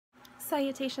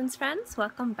Salutations friends,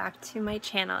 welcome back to my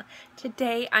channel.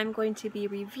 Today I'm going to be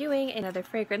reviewing another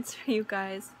fragrance for you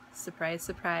guys. Surprise,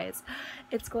 surprise.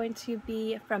 It's going to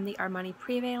be from the Armani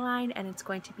Prive line and it's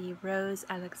going to be Rose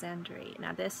Alexanderie.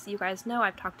 Now this, you guys know,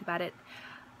 I've talked about it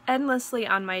endlessly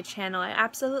on my channel. I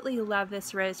absolutely love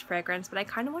this rose fragrance, but I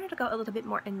kind of wanted to go a little bit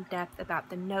more in depth about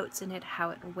the notes in it,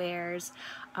 how it wears,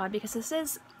 because this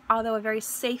is, although a very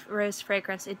safe rose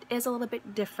fragrance, it is a little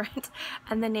bit different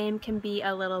and the name can be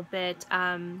a little bit,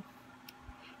 can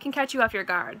catch you off your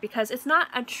guard because it's not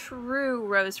a true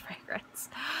rose fragrance.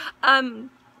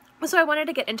 So I wanted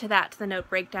to get into that, the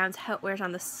note breakdowns, how it wears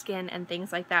on the skin and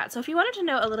things like that. So if you wanted to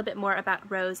know a little bit more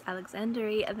about Rose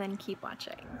Alexanderie, then keep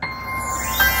watching.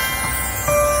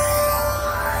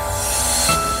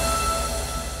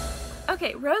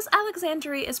 Okay, Rose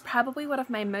Alexanderie is probably one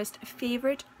of my most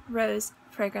favorite rose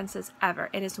fragrances ever.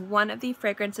 It is one of the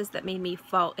fragrances that made me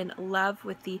fall in love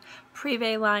with the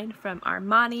Prive line from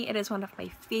Armani. It is one of my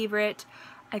favorite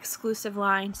exclusive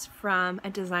lines from a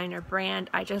designer brand.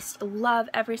 I just love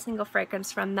every single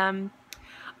fragrance from them.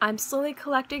 I'm slowly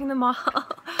collecting them all.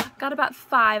 Got about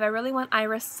 5. I really want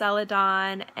Iris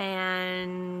Celadon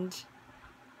and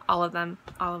all of them.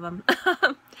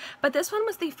 But this one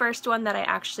was the first one that I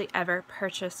actually ever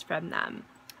purchased from them.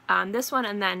 This one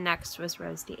and then next was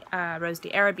Rose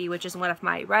d'Arabie, which is one of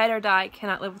my ride or die,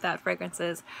 cannot live without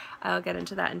fragrances. I'll get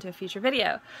into that into a future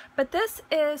video. But this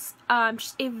is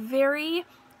just a very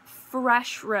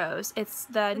fresh rose.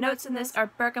 The notes in this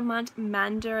are bergamot,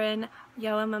 mandarin,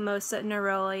 yellow mimosa,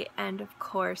 neroli, and of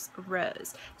course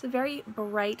rose. It's a very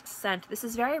bright scent. This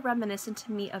is very reminiscent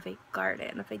to me of a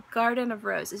garden of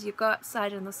roses. You go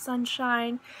outside in the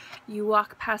sunshine, you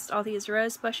walk past all these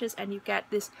rose bushes, and you get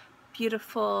this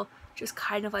beautiful, just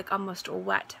kind of like almost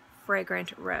wet,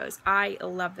 fragrant rose. I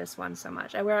love this one so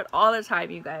much. I wear it all the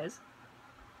time, you guys.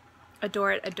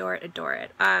 Adore it, adore it, adore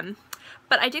it.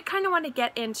 But I did kind of want to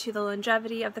get into the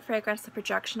longevity of the fragrance, the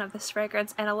projection of this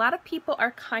fragrance, and a lot of people are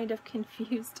kind of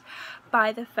confused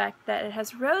by the fact that it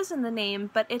has rose in the name,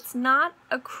 but it's not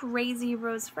a crazy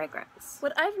rose fragrance.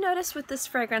 What I've noticed with this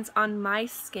fragrance on my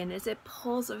skin is it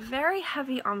pulls very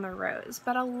heavy on the rose,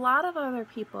 but a lot of other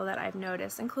people that I've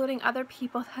noticed, including other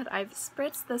people that I've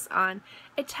spritzed this on,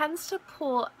 it tends to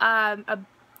pull a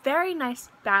very nice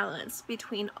balance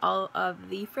between all of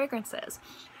the fragrances,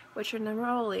 which are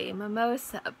neroli,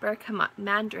 mimosa, bergamot,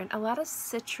 mandarin, a lot of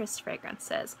citrus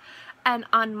fragrances. And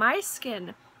on my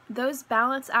skin, those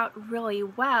balance out really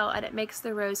well, and it makes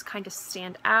the rose kind of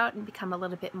stand out and become a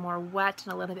little bit more wet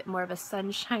and a little bit more of a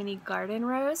sunshiny garden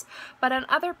rose. But on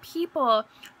other people,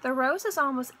 the rose is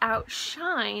almost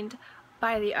outshined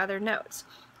by the other notes.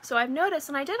 So I've noticed,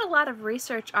 and I did a lot of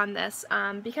research on this,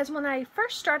 because when I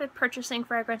first started purchasing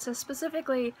fragrances,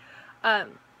 specifically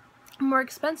more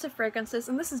expensive fragrances,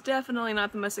 and this is definitely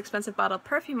not the most expensive bottle of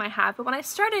perfume I have, but when I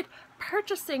started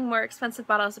purchasing more expensive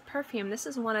bottles of perfume, this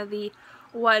is one of the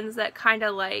ones that kind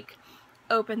of like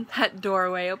opened that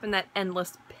doorway, opened that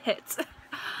endless pit.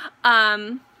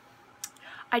 I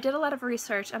did a lot of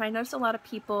research and I noticed a lot of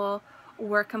people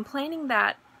were complaining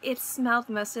that it smelled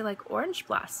mostly like orange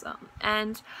blossom,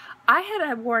 and I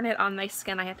had worn it on my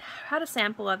skin. I had a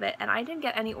sample of it and I didn't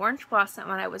get any orange blossom,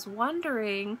 and I was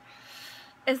wondering,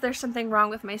 is there something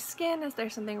wrong with my skin? Is there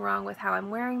something wrong with how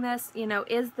I'm wearing this? You know,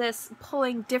 is this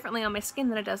pulling differently on my skin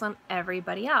than it does on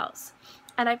everybody else?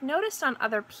 And I've noticed on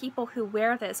other people who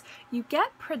wear this, you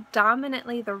get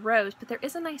predominantly the rose, but there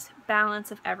is a nice balance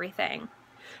of everything.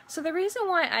 So the reason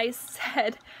why I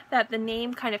said that the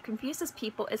name kind of confuses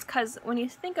people is because when you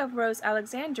think of Rose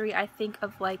Alexanderie, I think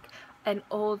of like an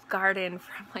old garden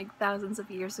from like thousands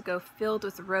of years ago filled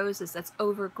with roses that's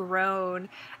overgrown,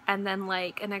 and then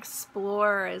like an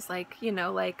explorer is like, you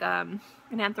know, like an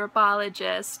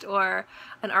anthropologist or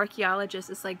an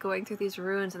archaeologist is like going through these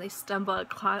ruins and they stumble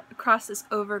across this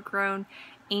overgrown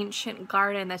ancient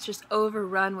garden that's just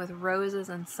overrun with roses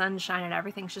and sunshine and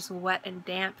everything's just wet and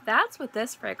damp. That's what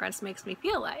this fragrance makes me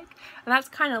feel like, and that's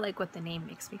kind of like what the name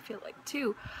makes me feel like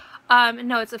too.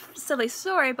 No, it's a silly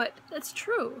story, but it's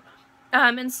true.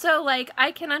 And so like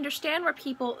I can understand where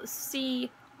people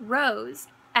see rose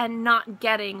and not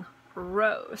getting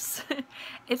rose.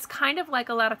 It's kind of like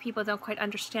a lot of people don't quite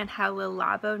understand how Le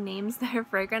Labo names their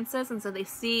fragrances, and so they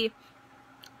see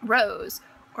rose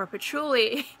or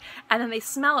patchouli and then they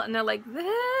smell it and they're like,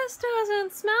 this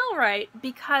doesn't smell right,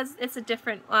 because it's a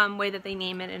different way that they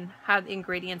name it and how the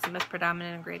ingredients and the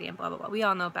predominant ingredient, blah blah blah. We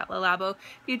all know about Le Labo.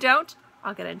 If you don't,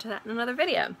 I'll get into that in another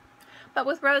video. But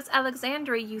with Rose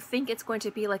Alexanderie, you think it's going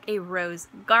to be like a rose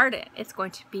garden. It's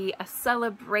going to be a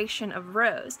celebration of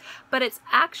rose, but it's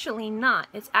actually not.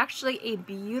 It's actually a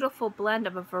beautiful blend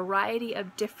of a variety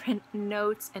of different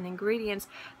notes and ingredients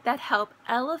that help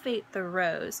elevate the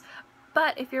rose.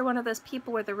 But if you're one of those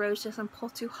people where the rose doesn't pull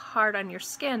too hard on your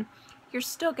skin, you're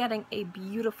still getting a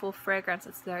beautiful fragrance.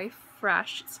 It's very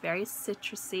fresh, it's very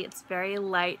citrusy, it's very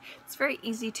light, it's very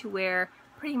easy to wear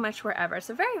pretty much wherever. It's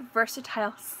a very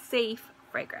versatile, safe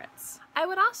fragrance. I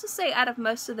would also say out of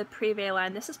most of the Prive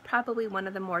line, this is probably one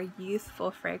of the more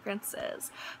youthful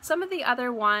fragrances. Some of the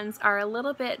other ones are a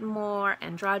little bit more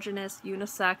androgynous,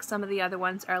 unisex. Some of the other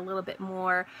ones are a little bit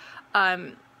more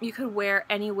you could wear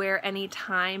anywhere,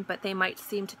 anytime, but they might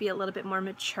seem to be a little bit more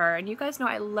mature. And you guys know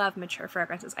I love mature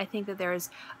fragrances. I think that there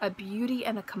is a beauty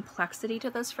and a complexity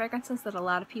to those fragrances that a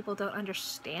lot of people don't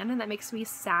understand, and that makes me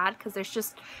sad because there's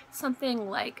just something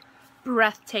like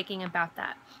breathtaking about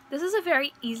that. This is a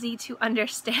very easy to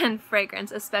understand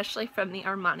fragrance, especially from the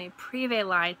Armani Prive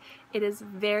line. It is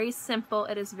very simple,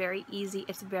 it is very easy,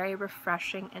 it's very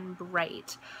refreshing and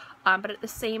bright. But at the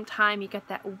same time, you get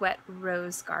that wet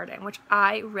rose garden, which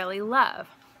I really love.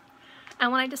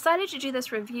 And when I decided to do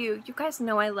this review, you guys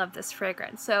know I love this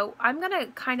fragrance. So I'm gonna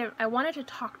I wanted to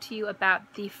talk to you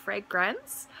about the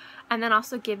fragrance and then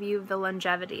also give you the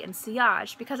longevity and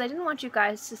sillage, because I didn't want you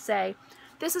guys to say,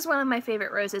 this is one of my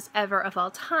favorite roses ever of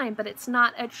all time, but it's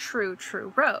not a true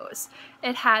rose.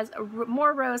 It has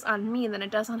more rose on me than it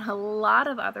does on a lot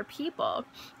of other people.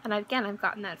 And again, I've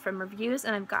gotten that from reviews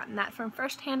and I've gotten that from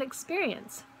firsthand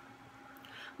experience.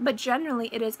 But generally,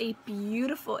 it is a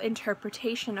beautiful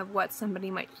interpretation of what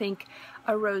somebody might think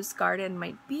a rose garden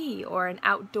might be, or an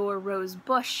outdoor rose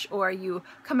bush, or you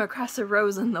come across a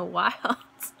rose in the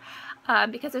wilds.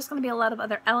 Because there's going to be a lot of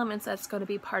other elements that's going to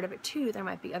be part of it too. There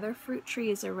might be other fruit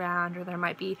trees around, or there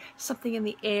might be something in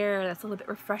the air that's a little bit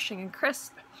refreshing and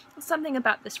crisp. Something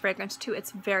about this fragrance too,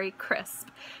 it's very crisp.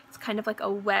 It's kind of like a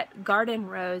wet garden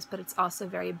rose, but it's also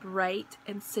very bright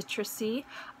and citrusy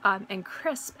and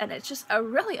crisp, and it's just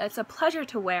it's a pleasure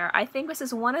to wear. I think this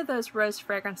is one of those rose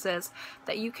fragrances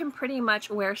that you can pretty much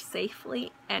wear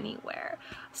safely anywhere.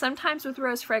 Sometimes with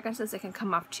rose fragrances, it can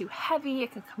come off too heavy,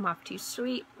 it can come off too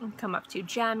sweet, it can come off too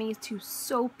jammy, too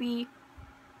soapy.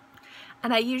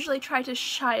 And I usually try to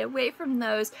shy away from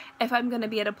those if I'm going to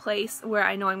be at a place where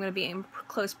I know I'm going to be in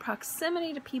close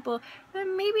proximity to people that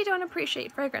maybe don't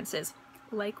appreciate fragrances,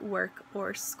 like work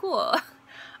or school.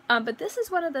 But this is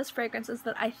one of those fragrances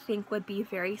that I think would be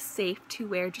very safe to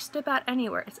wear just about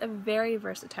anywhere. It's a very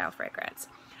versatile fragrance.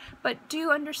 But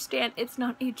do understand, it's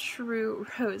not a true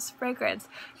rose fragrance.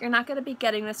 You're not going to be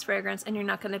getting this fragrance and you're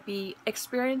not going to be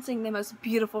experiencing the most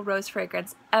beautiful rose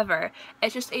fragrance ever.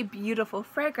 It's just a beautiful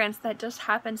fragrance that just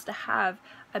happens to have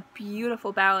a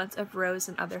beautiful balance of rose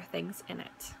and other things in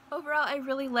it. Overall, I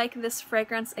really like this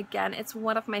fragrance. Again, it's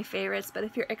one of my favorites, but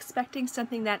if you're expecting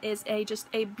something that is just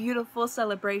a beautiful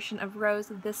celebration of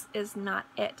rose, this is not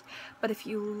it. But if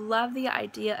you love the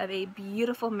idea of a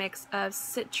beautiful mix of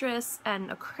citrus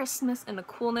and a crispness and a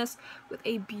coolness with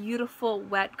a beautiful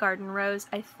wet garden rose,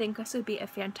 I think this would be a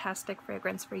fantastic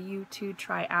fragrance for you to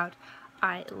try out.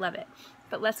 I love it.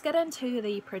 But let's get into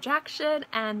the projection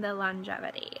and the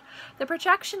longevity. The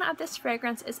projection of this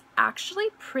fragrance is actually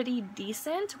pretty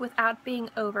decent without being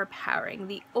overpowering.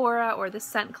 The aura or the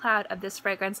scent cloud of this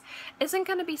fragrance isn't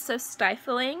going to be so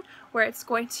stifling where it's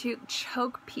going to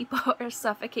choke people or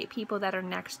suffocate people that are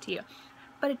next to you.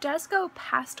 But it does go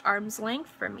past arm's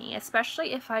length for me,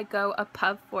 especially if I go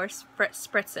above 4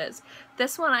 spritzes.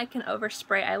 This one I can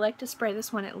overspray. I like to spray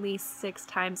this one at least 6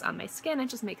 times on my skin. It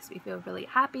just makes me feel really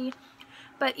happy.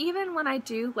 But even when I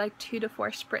do like 2 to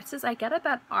 4 spritzes, I get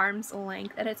about arm's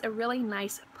length, and it's a really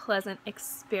nice, pleasant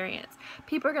experience.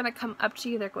 People are going to come up to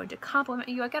you, they're going to compliment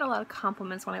you. I get a lot of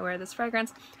compliments when I wear this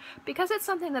fragrance because it's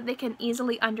something that they can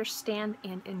easily understand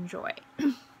and enjoy.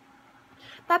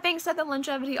 That being said, the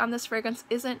longevity on this fragrance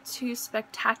isn't too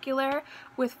spectacular.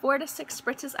 With 4 to 6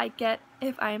 spritzes, I get,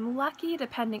 if I'm lucky,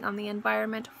 depending on the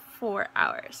environment, 4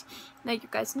 hours. Now you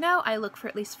guys know I look for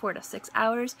at least 4 to 6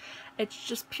 hours. It's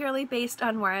just purely based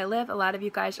on where I live. A lot of you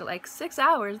guys are like, 6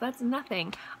 hours, that's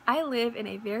nothing. I live in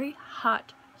a very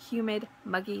hot, humid,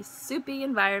 muggy, soupy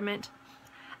environment,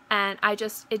 and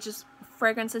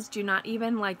fragrances do not,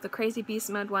 even like the crazy beast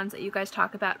mode ones that you guys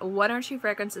talk about, 1 or 2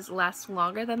 fragrances last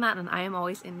longer than that, and I am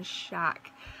always in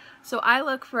shock. So I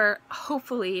look for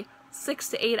hopefully 6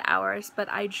 to 8 hours, but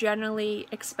I generally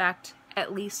expect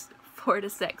at least 4 to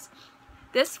 6.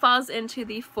 This falls into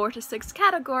the 4 to 6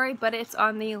 category, but it's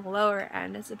on the lower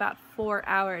end. It's about 4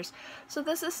 hours. So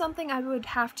this is something I would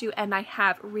have to, and I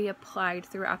have reapplied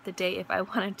throughout the day if I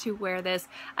wanted to wear this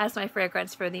as my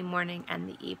fragrance for the morning and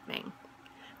the evening.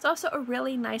 It's also a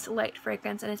really nice light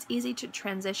fragrance, and it's easy to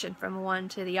transition from one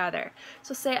to the other.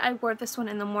 So say I wore this one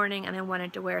in the morning and I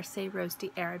wanted to wear, say, Rose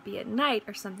d'Arabie at night,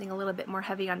 or something a little bit more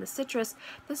heavy on the citrus.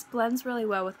 This blends really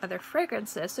well with other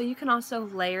fragrances, so you can also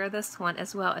layer this one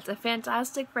as well. It's a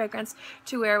fantastic fragrance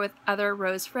to wear with other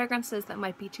rose fragrances that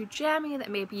might be too jammy, that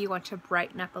maybe you want to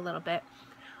brighten up a little bit.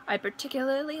 I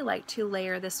particularly like to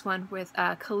layer this one with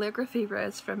Calligraphy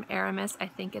Rose from Aramis. I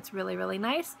think it's really, really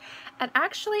nice. And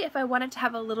actually, if I wanted to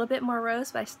have a little bit more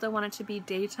rose, but I still want it to be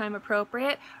daytime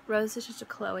appropriate, Rose is just a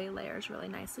Chloe layers really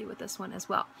nicely with this one as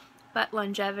well. But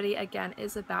longevity, again,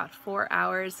 is about 4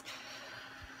 hours.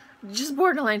 Just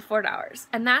borderline 4 hours,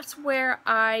 and that's where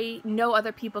I know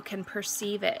other people can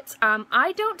perceive it.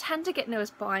 I don't tend to get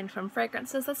nose blind from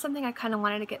fragrances. That's something I kind of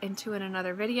wanted to get into in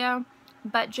another video.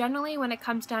 But generally, when it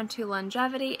comes down to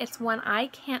longevity, it's when I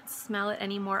can't smell it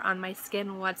anymore on my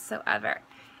skin whatsoever.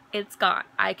 It's gone.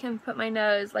 I can put my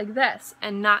nose like this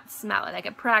and not smell it. I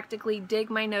can practically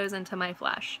dig my nose into my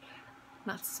flesh,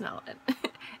 not smell it.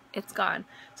 It's gone.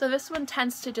 So this one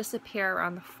tends to disappear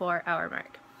around the 4 hour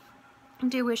mark. I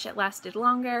do wish it lasted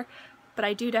longer, but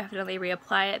I do definitely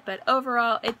reapply it. But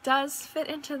overall, it does fit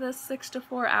into the 6 to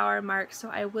 4 hour mark, so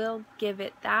I will give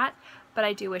it that, but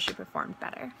I do wish it performed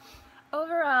better.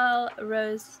 Overall,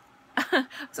 Rose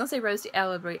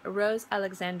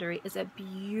Alexanderie is a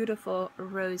beautiful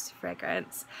rose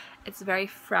fragrance. It's very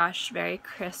fresh, very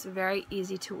crisp, very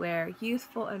easy to wear,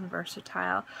 youthful and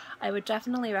versatile. I would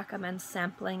definitely recommend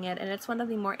sampling it, and it's one of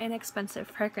the more inexpensive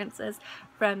fragrances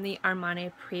from the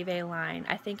Armani Prive line.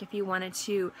 I think if you wanted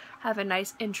to have a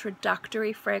nice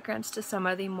introductory fragrance to some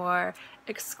of the more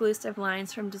exclusive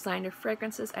lines from designer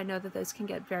fragrances, I know that those can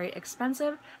get very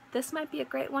expensive. This might be a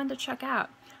great one to check out.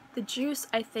 The juice,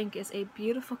 I think, is a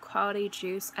beautiful quality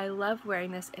juice. I love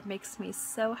wearing this. It makes me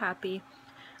so happy.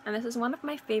 And this is one of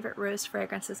my favorite rose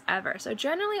fragrances ever. So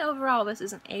generally, overall, this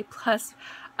is an A+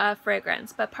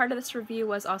 fragrance. But part of this review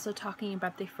was also talking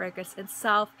about the fragrance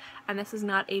itself. And this is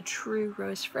not a true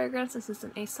rose fragrance. This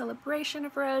isn't a celebration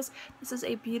of rose. This is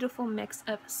a beautiful mix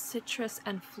of citrus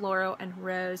and floral and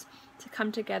rose to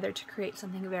come together to create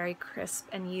something very crisp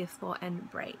and youthful and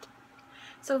bright.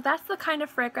 So if that's the kind of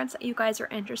fragrance that you guys are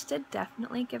interested,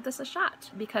 definitely give this a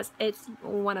shot because it's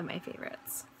one of my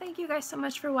favorites. Thank you guys so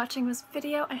much for watching this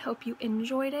video. I hope you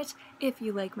enjoyed it. If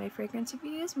you like my fragrance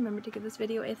reviews, remember to give this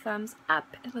video a thumbs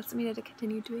up. It lets me know to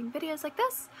continue doing videos like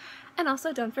this. And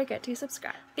also don't forget to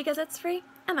subscribe because it's free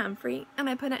and I'm free and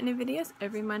I put out new videos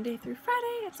every Monday through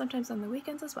Friday and sometimes on the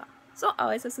weekends as well. So I'll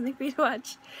always have something for you to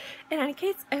watch. In any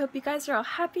case, I hope you guys are all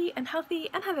happy and healthy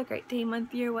and have a great day,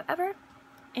 month, year, whatever.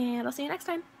 And I'll see you next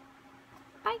time.